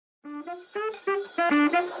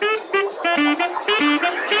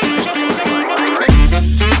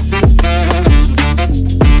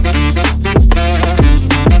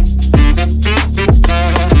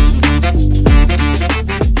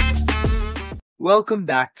Welcome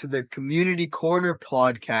back to the Community Corner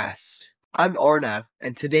podcast. I'm Arnav,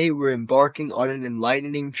 and today we're embarking on an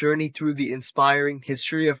enlightening journey through the inspiring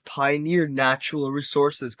history of Pioneer Natural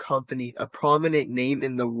Resources Company, a prominent name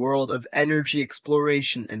in the world of energy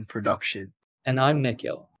exploration and production. And I'm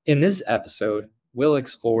Nikhil. In this episode, we'll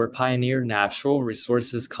explore Pioneer Natural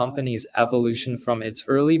Resources Company's evolution from its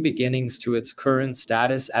early beginnings to its current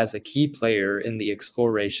status as a key player in the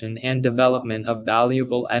exploration and development of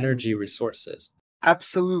valuable energy resources.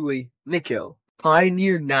 Absolutely, Nikhil.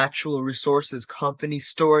 Pioneer Natural Resources Company's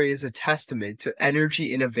story is a testament to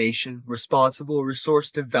energy innovation, responsible resource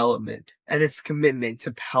development, and its commitment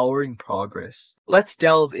to powering progress. Let's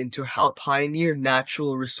delve into how Pioneer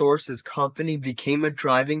Natural Resources Company became a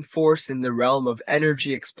driving force in the realm of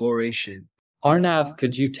energy exploration. Arnav,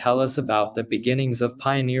 could you tell us about the beginnings of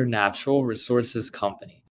Pioneer Natural Resources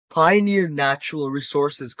Company? Pioneer Natural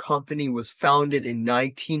Resources Company was founded in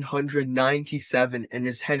 1997 and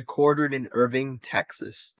is headquartered in Irving,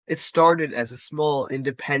 Texas. It started as a small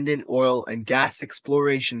independent oil and gas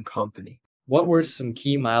exploration company. What were some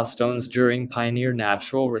key milestones during Pioneer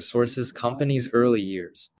Natural Resources Company's early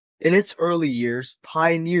years? In its early years,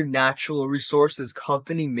 Pioneer Natural Resources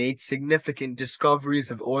Company made significant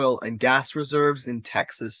discoveries of oil and gas reserves in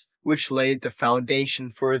Texas, which laid the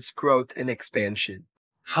foundation for its growth and expansion.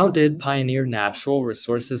 How did Pioneer Natural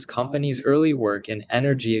Resources Company's early work in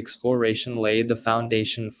energy exploration lay the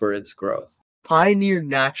foundation for its growth? Pioneer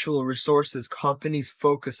Natural Resources Company's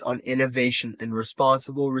focus on innovation and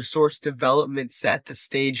responsible resource development set the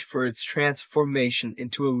stage for its transformation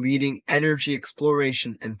into a leading energy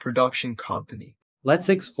exploration and production company. Let's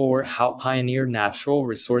explore how Pioneer Natural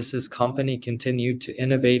Resources Company continued to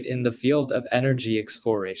innovate in the field of energy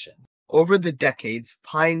exploration. Over the decades,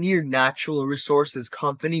 Pioneer Natural Resources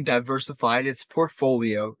Company diversified its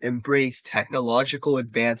portfolio, embraced technological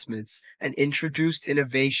advancements, and introduced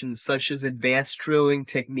innovations such as advanced drilling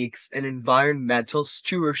techniques and environmental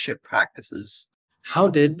stewardship practices. How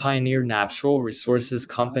did Pioneer Natural Resources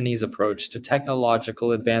Company's approach to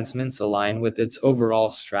technological advancements align with its overall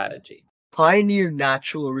strategy? Pioneer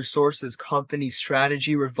Natural Resources Company's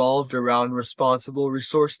strategy revolved around responsible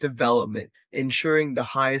resource development, ensuring the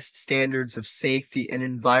highest standards of safety and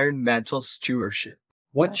environmental stewardship.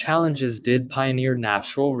 What challenges did Pioneer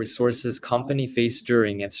Natural Resources Company face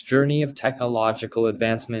during its journey of technological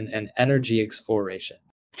advancement and energy exploration?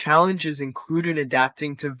 Challenges included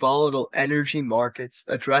adapting to volatile energy markets,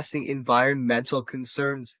 addressing environmental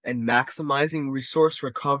concerns, and maximizing resource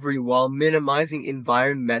recovery while minimizing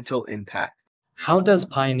environmental impact. How does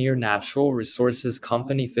Pioneer Natural Resources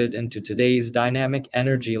Company fit into today's dynamic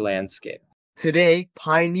energy landscape? Today,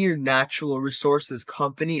 Pioneer Natural Resources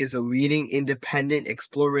Company is a leading independent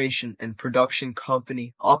exploration and production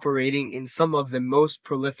company operating in some of the most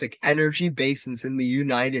prolific energy basins in the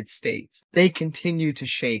United States. They continue to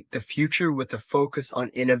shape the future with a focus on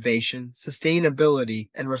innovation, sustainability,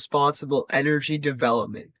 and responsible energy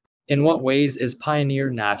development. In what ways is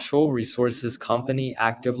Pioneer Natural Resources Company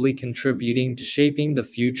actively contributing to shaping the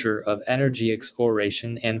future of energy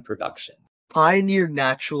exploration and production? Pioneer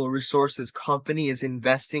Natural Resources Company is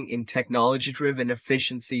investing in technology-driven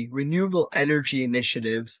efficiency, renewable energy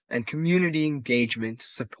initiatives, and community engagement to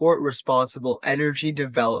support responsible energy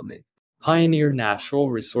development. Pioneer Natural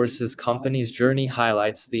Resources Company's journey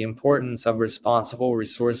highlights the importance of responsible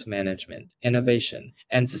resource management, innovation,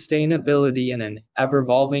 and sustainability in an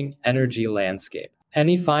ever-evolving energy landscape.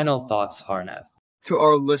 Any final thoughts, Harnav? To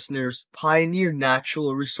our listeners, Pioneer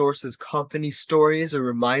Natural Resources Company's story is a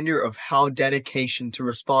reminder of how dedication to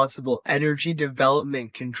responsible energy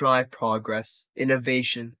development can drive progress,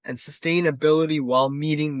 innovation, and sustainability while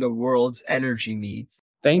meeting the world's energy needs.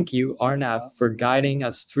 Thank you, Arnav, for guiding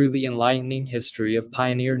us through the enlightening history of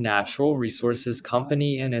Pioneer Natural Resources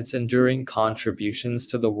Company and its enduring contributions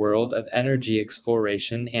to the world of energy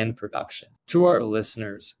exploration and production. To our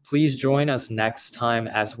listeners, please join us next time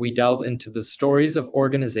as we delve into the stories of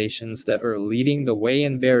organizations that are leading the way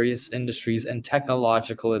in various industries and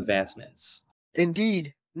technological advancements.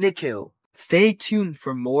 Indeed, Nikhil. Stay tuned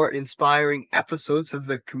for more inspiring episodes of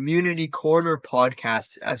the Community Corner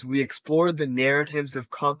podcast as we explore the narratives of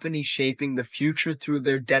companies shaping the future through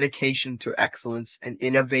their dedication to excellence and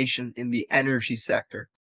innovation in the energy sector.